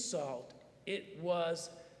insult. It was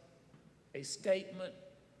a statement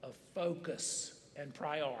of focus and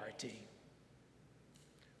priority.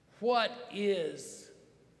 What is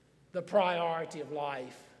the priority of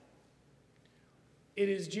life? It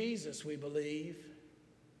is Jesus, we believe,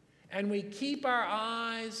 and we keep our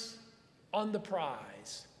eyes on the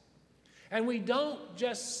prize. And we don't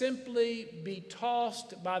just simply be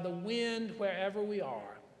tossed by the wind wherever we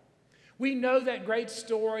are. We know that great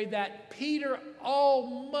story that Peter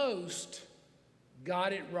almost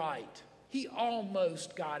got it right. He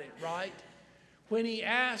almost got it right. When he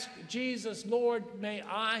asked Jesus, Lord, may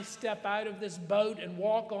I step out of this boat and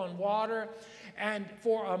walk on water? And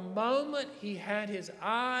for a moment, he had his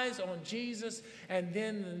eyes on Jesus, and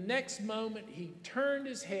then the next moment, he turned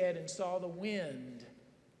his head and saw the wind.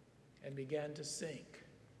 and began to sink.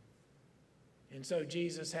 And so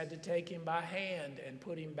Jesus had to take him by hand and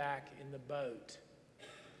put him back in the boat.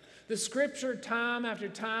 The scripture time after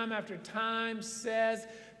time after time says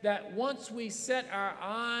that once we set our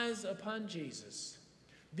eyes upon Jesus,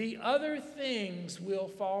 the other things will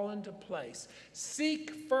fall into place.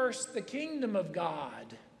 Seek first the kingdom of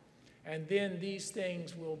God, and then these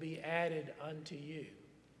things will be added unto you.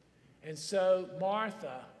 And so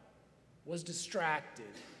Martha was distracted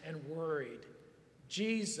and worried.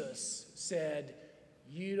 Jesus said,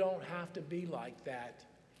 you don't have to be like that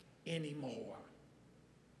anymore.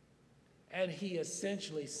 And he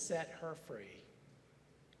essentially set her free.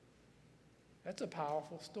 That's a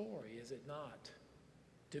powerful story, is it not?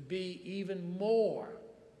 To be even more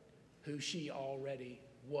who she already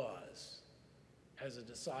was as a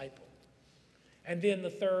disciple. And then the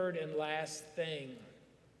third and last thing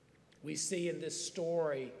we see in this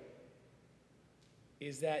story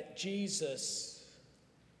is that Jesus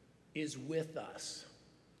is with us.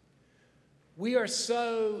 We are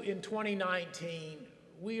so, in 2019,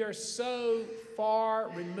 we are so far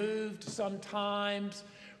removed sometimes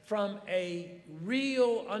from a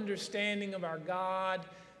real understanding of our God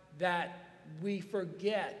that we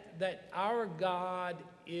forget that our God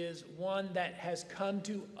is one that has come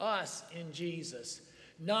to us in Jesus,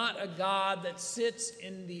 not a God that sits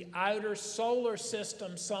in the outer solar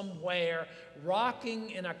system somewhere,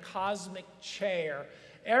 rocking in a cosmic chair,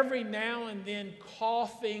 every now and then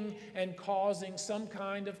coughing and causing some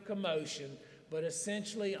kind of commotion, but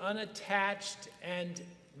essentially unattached and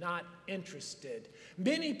not interested.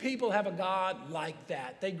 Many people have a God like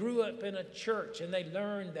that. They grew up in a church and they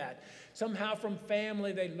learned that. Somehow from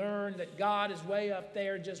family they learned that God is way up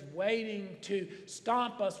there just waiting to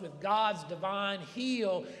stomp us with God's divine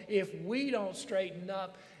heel if we don't straighten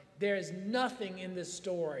up. There is nothing in this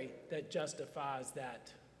story that justifies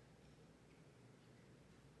that.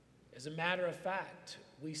 As a matter of fact,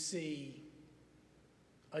 we see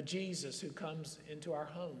a Jesus who comes into our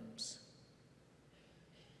homes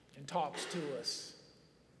and talks to us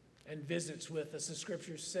and visits with us. The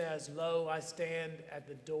scripture says, lo, I stand at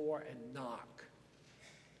the door and knock.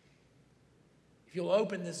 If you'll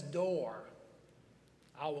open this door,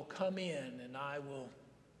 I will come in and I will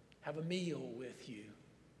have a meal with you.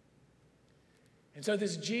 And so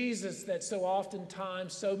this Jesus that so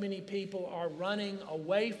oftentimes so many people are running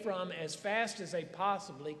away from as fast as they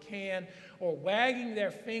possibly can, or wagging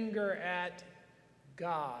their finger at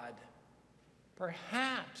God,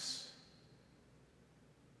 perhaps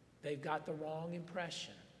they've got the wrong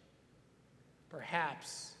impression.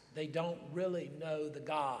 Perhaps they don't really know the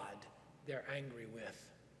God they're angry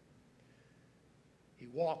with. He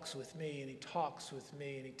walks with me and he talks with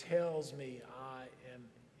me and he tells me I am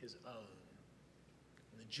his own.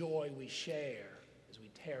 And the joy we share as we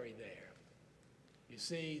tarry there. You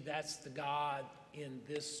see, that's the God in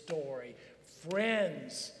this story.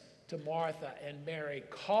 Friends to Martha and Mary,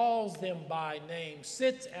 calls them by name,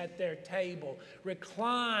 sits at their table,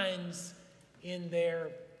 reclines in their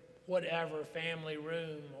whatever family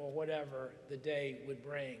room or whatever the day would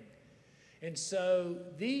bring. And so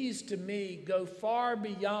these to me go far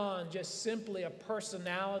beyond just simply a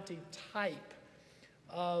personality type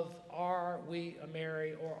of are we a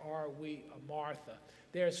Mary or are we a Martha.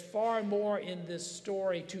 There's far more in this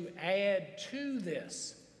story to add to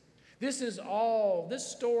this. This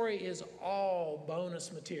story is all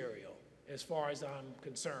bonus material as far as I'm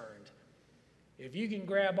concerned. If you can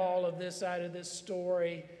grab all of this out of this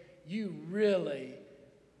story, you really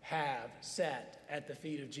have sat at the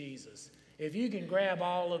feet of Jesus. If you can grab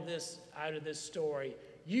all of this out of this story,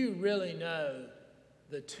 you really know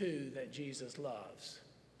the two that Jesus loves.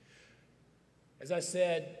 As I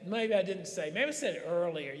said, maybe I said it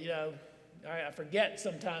earlier, I forget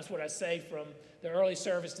sometimes what I say from the early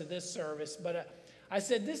service to this service, but I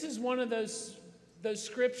said this is one of those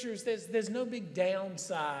scriptures, there's no big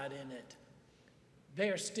downside in it. They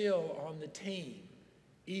are still on the team,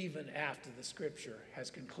 even after the scripture has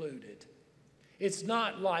concluded. It's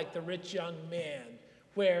not like the rich young man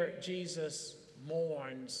where Jesus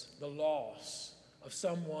mourns the loss of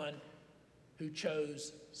someone who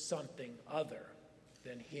chose something other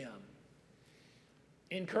than him.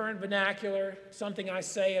 In current vernacular, something I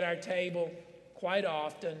say at our table quite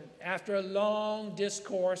often, after a long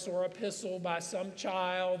discourse or epistle by some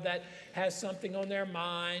child that has something on their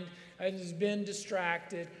mind and has been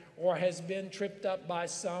distracted or has been tripped up by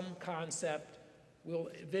some concept, we'll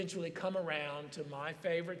eventually come around to my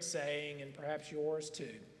favorite saying, and perhaps yours too.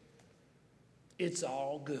 It's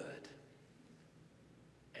all good.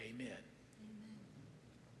 Amen. Amen.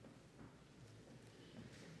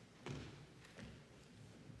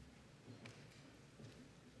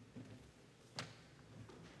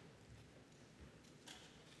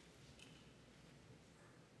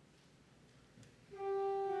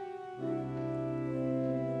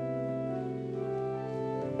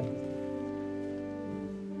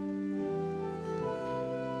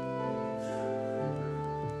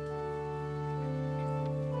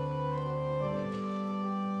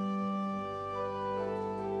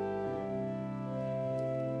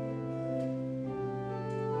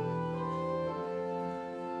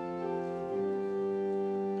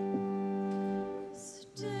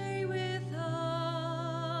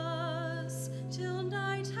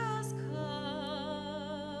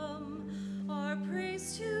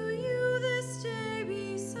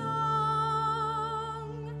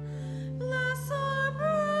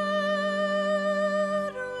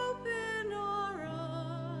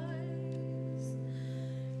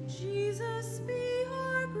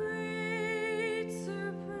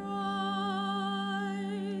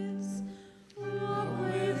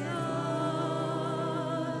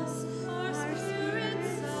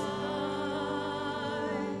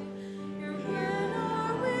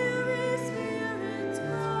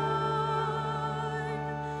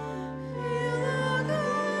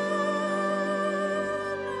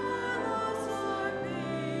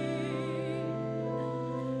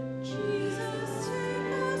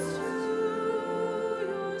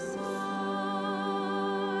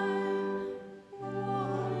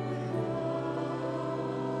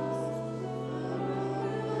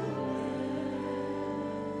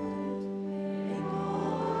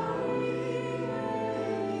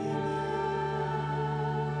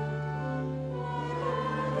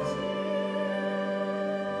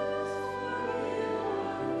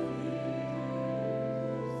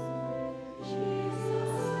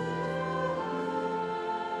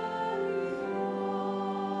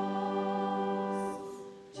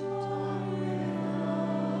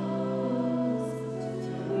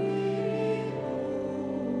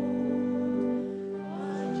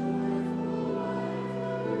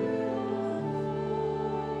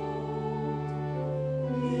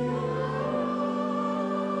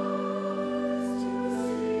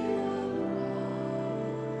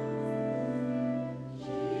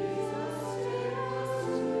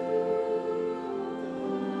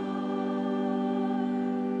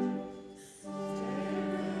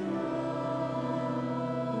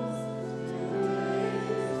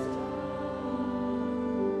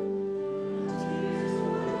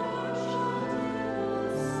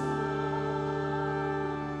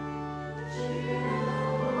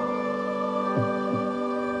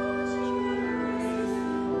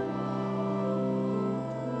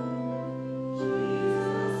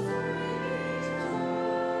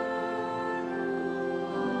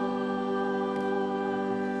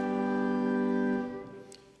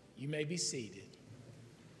 may be seated.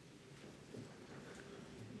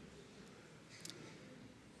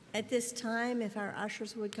 At this time, if our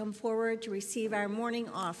ushers would come forward to receive our morning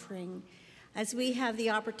offering, as we have the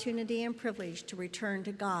opportunity and privilege to return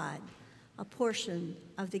to God a portion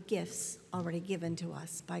of the gifts already given to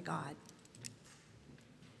us by God.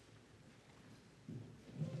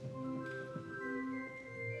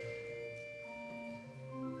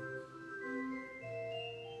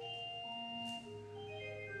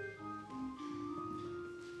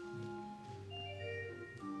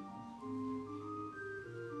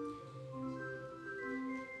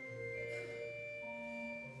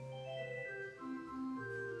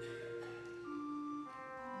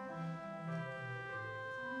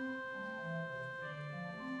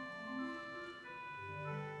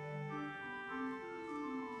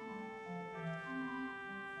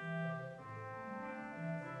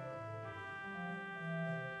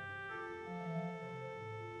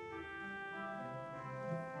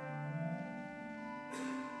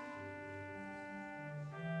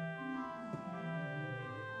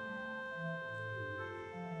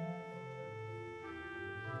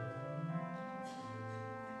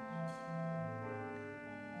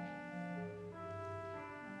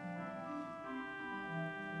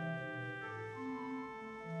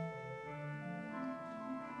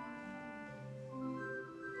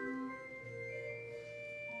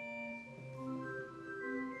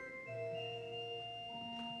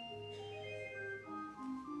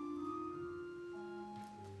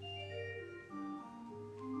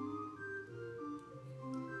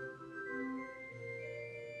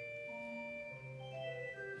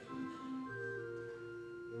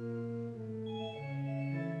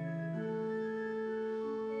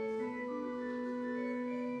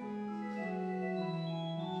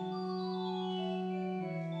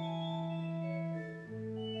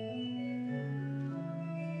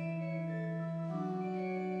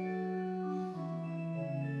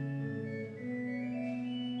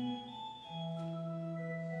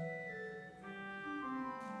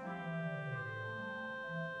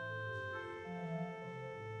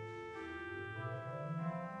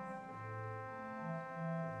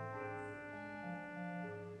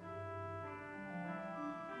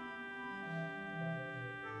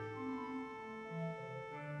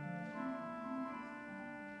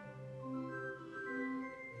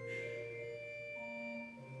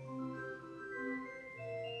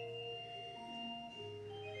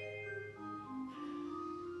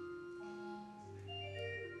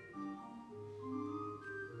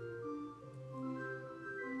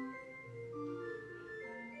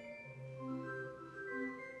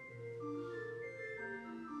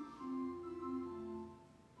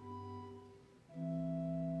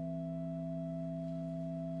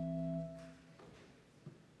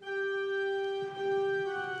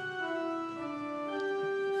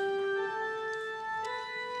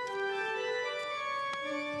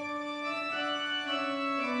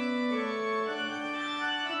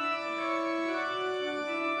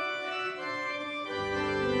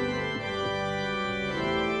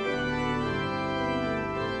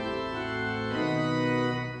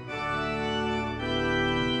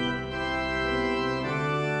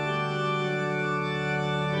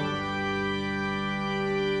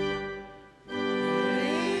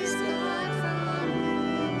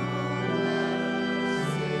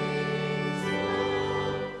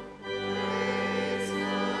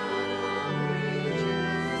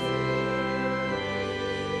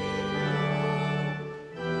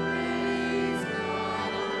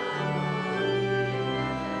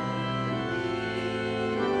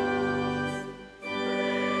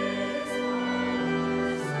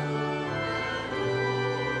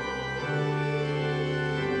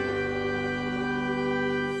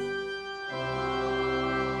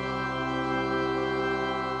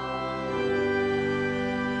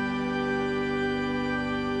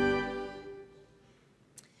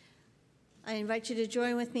 I invite you to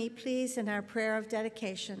join with me, please, in our prayer of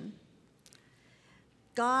dedication.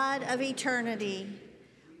 God of eternity,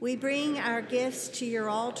 we bring our gifts to your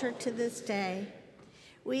altar to this day.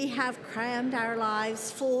 We have crammed our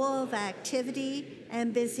lives full of activity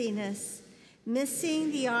and busyness,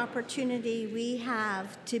 missing the opportunity we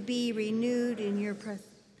have to be renewed in your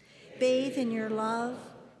presence, bathe in your love,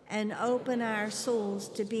 and open our souls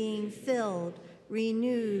to being filled,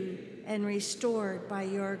 renewed, and restored by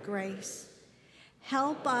your grace.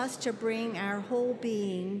 Help us to bring our whole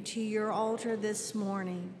being to your altar this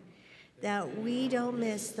morning, that we don't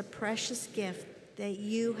miss the precious gift that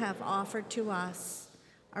you have offered to us,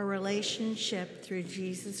 a relationship through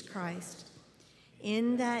Jesus Christ.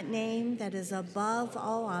 In that name that is above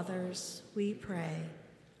all others, we pray.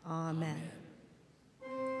 Amen.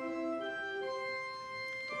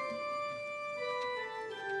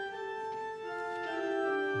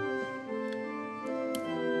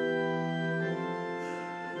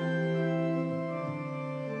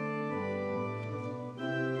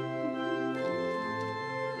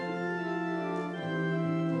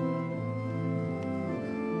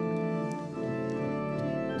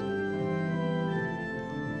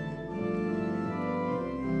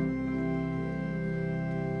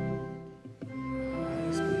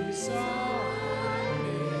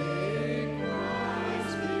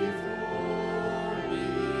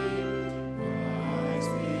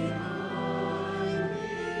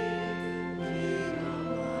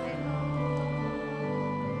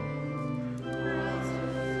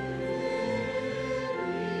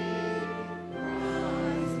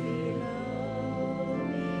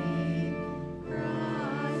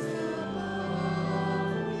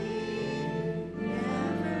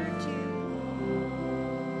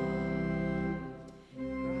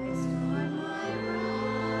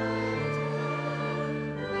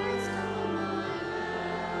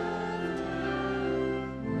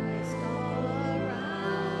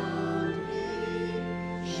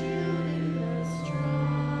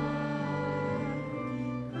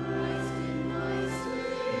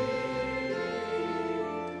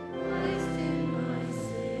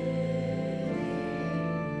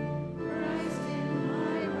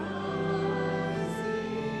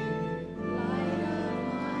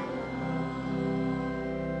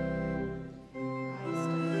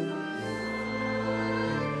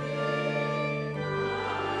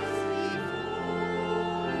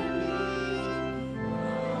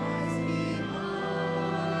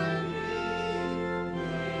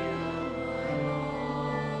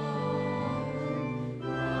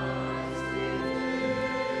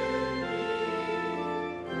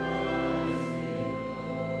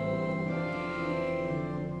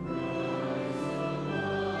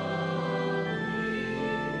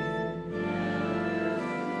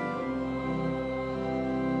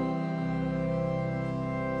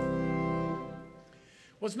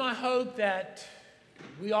 Well, it's my hope that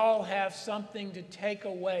we all have something to take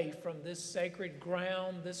away from this sacred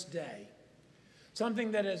ground this day,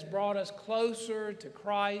 something that has brought us closer to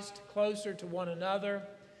Christ, closer to one another,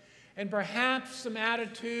 and perhaps some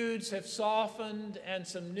attitudes have softened and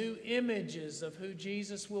some new images of who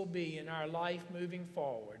Jesus will be in our life moving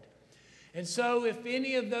forward. And so if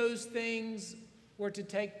any of those things were to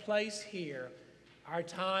take place here, our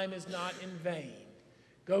time is not in vain.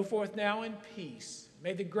 Go forth now in peace.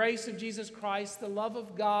 May the grace of Jesus Christ, the love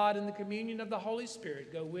of God, and the communion of the Holy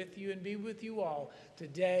Spirit go with you and be with you all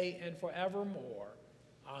today and forevermore.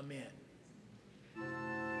 Amen.